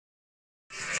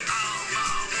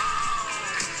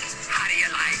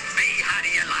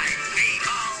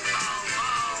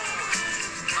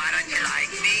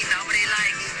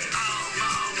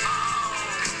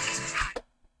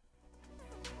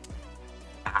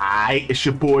It's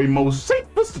your boy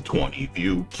Moseefus, the 20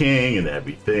 view king, and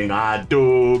everything I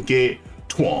do get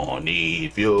 20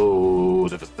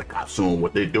 views. If it's the cartoon,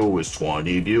 what they do is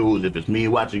 20 views. If it's me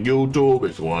watching YouTube,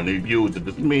 it's 20 views. If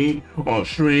it's me on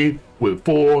stream with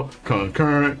 4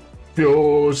 concurrent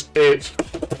views, it's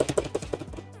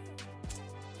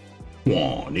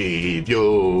 20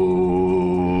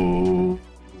 views.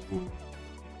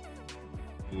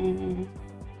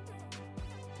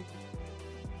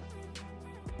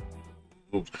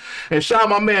 And shout out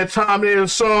my man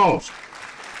Tyminatorsongs.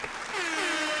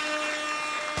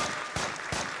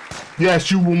 Yes,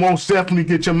 you will most definitely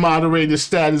get your moderator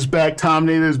status back.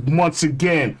 Tyminator is once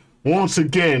again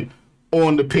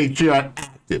on the Patreon,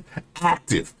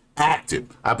 active.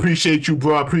 I appreciate you,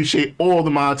 bro. I appreciate all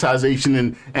the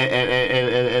monetization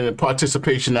and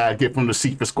participation that I get from the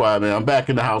Secret Squad, man. I'm back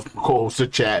in the house, co-host the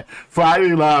chat.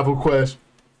 Friday live request.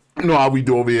 You know how we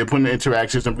do over here, putting the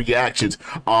interactions and reactions.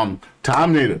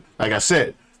 Tyminator, like I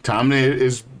said, Tyminator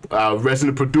is a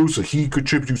resident producer. He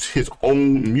contributes his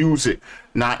own music,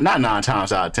 not 9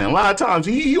 times out of 10. A lot of times,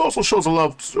 he also shows a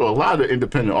lot of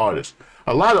independent artists.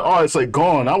 A lot of artists like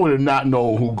Gone, I would have not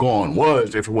known who Gone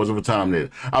was if it wasn't for Tyminator.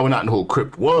 I would not know who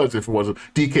Crypt was if it wasn't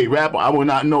DK Rapper. I would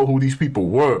not know who these people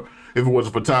were if it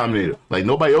wasn't for Tyminator. Like,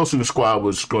 nobody else in the squad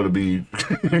was going to be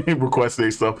requesting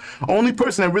their stuff. Only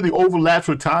person that really overlaps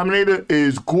with Tyminator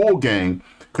is Ghoul Gang,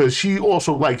 because she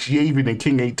also likes Yavid and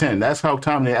King 810. That's how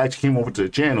Tyminator actually came over to the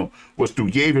channel, was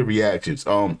through Yavid reactions.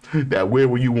 That Where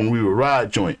Were You When We Were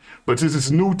Ride joint. But this is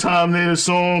new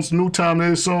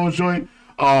Tyminatorsongs joint.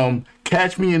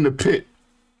 Catch Me in the Pit.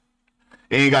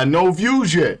 Ain't got no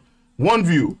views yet. 1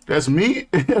 view. That's me.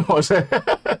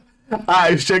 All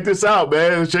right, check this out,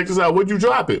 man. Check this out. When'd you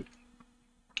drop it?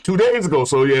 2 days ago.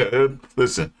 So yeah,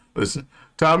 listen.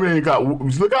 Tyminator got,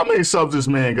 look how many subs this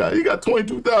man got. He got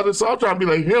 22,000 subs. I'm trying to be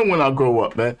like him when I grow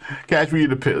up, man. Catch Me in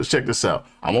the Pit. Let's check this out.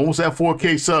 I'm almost at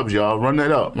 4K subs, y'all. Run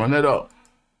that up.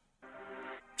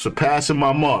 Surpassing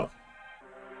my mark.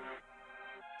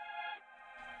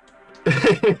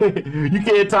 You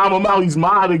can't time him out. He's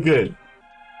mad again.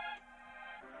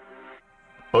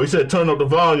 Oh, he said turn up the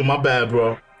volume. My bad,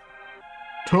 bro.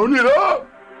 Turn it up.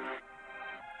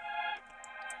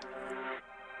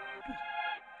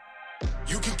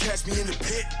 You can catch me in the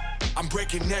pit. I'm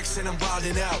breaking necks and I'm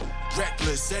wilding out.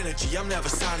 Reckless energy, I'm never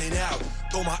signing out.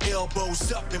 Throw my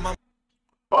elbows up in my...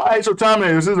 All right, so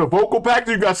Tyminator, is this a vocal pack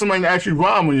or you got somebody to actually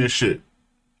rhyme on your shit?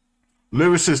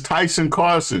 Lyricist Tyson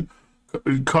Carrin. All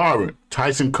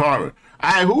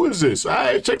right, who is this? All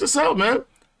right, check this out, man.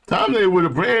 Tyminator with a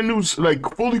brand new, like,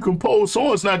 fully composed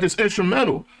song. It's not just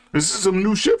instrumental. This is some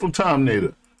new shit from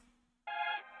Tyminator.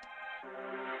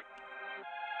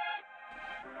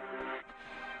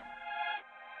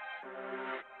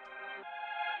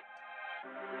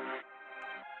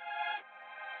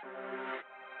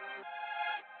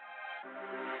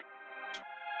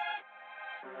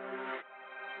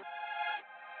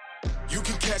 You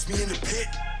can catch me in the pit.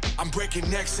 I'm breaking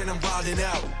necks and I'm wilding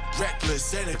out.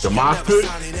 Reckless energy, The I'm mosh never pit?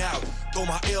 signing out. Throw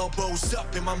my elbows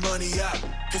up and my money out.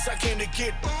 Cause I came to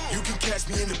get. You can catch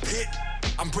me in the pit.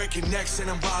 I'm breaking necks and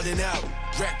I'm wilding out.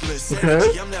 Reckless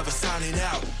energy, I'm never signing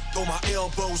out. Throw my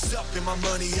elbows up and my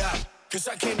money out. Cause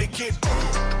I came to get.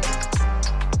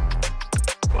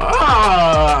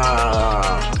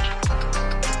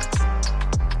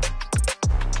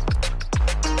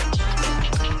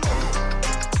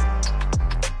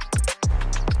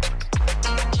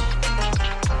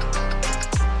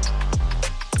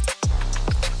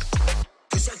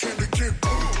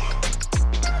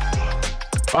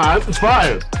 This is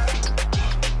fire.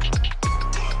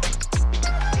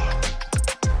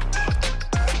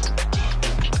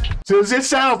 So this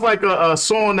sounds like a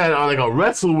song that like a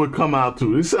wrestler would come out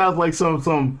to. This sounds like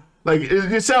some like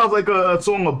it sounds like a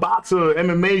song a boxer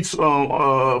MMA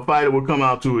fighter would come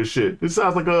out to and shit. This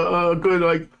sounds like a good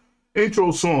like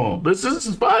intro song. This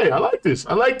is fire. I like this.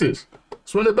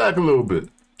 Let's run it back a little bit.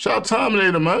 Shout out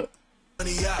Tyminator, man.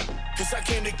 Cause I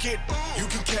came to get. You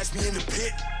can catch me in the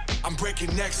pit. I'm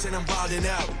breaking necks and I'm wilding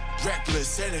out.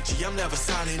 Reckless energy, I'm never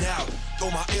signing out. Throw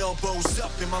my elbows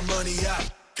up and my money out.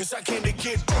 Cause I came to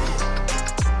get.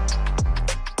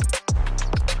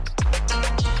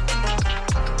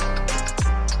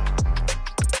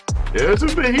 Yeah, it's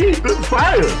a big heat. This is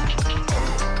fire.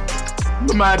 I'm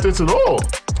not mad at this at all.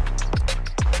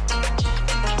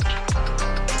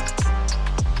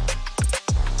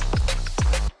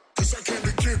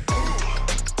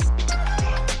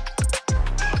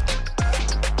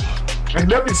 I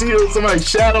never see somebody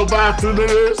shadow by through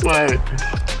this, like.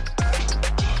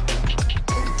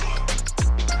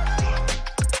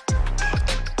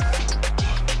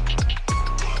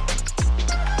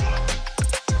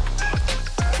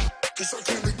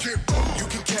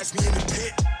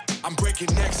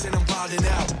 wildin'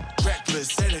 out.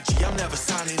 Reckless energy, I'm never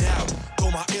signing out.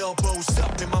 Throw my elbows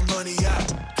up and my money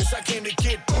out. Cause I came to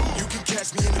get, you can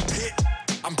catch me in the pit.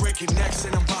 I'm breaking necks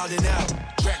and I'm wildin' out.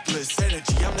 Reckless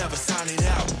energy, I'm never signing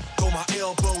out. Throw my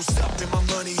elbows up and my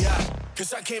money out.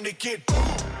 Cause I came to get.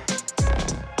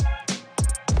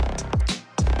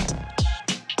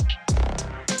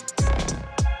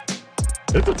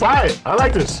 It's a fire. I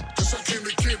like this. Cause I came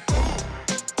to get.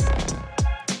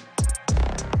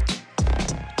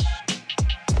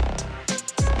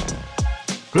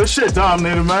 Good shit,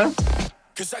 Dominator, man.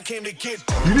 Cause I came to get.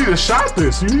 You need to shot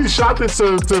this. You need to shot this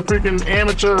to freaking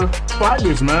amateur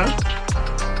fighters, man.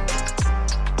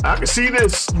 I can see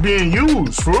this being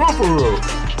used, for real, for real.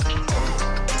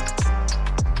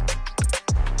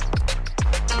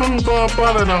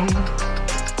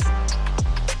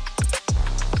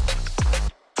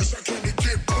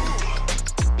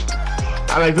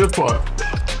 I like this part.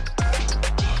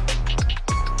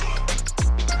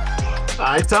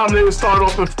 Alright, Tyminator start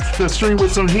off the stream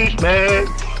with some heat, man.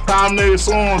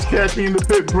 Tyminatorsongs, catch me in the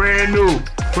pit, brand new.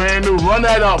 Brand new. Run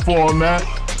that up for him, man.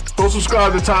 Go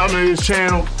subscribe to Tyminator's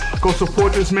channel. Go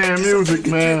support this man music,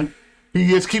 man. He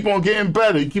just keep on getting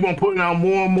better. He keep on putting out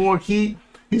more and more heat.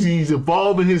 He's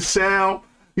evolving his sound.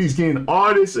 He's getting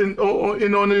artists in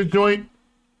on his joint.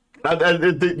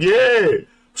 Yeah.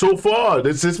 So far,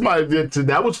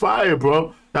 that was fire,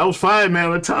 bro. That was fire, man.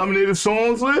 On the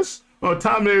Tyminatorsongs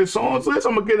list,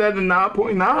 I'm gonna get that a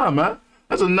 9.9, man.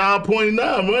 That's a 9.9.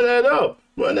 Run that up.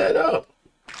 Run that up.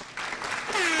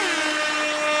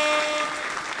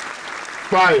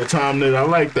 Fire, Tyminator. I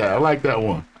like that. I like that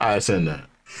one. All right, send that.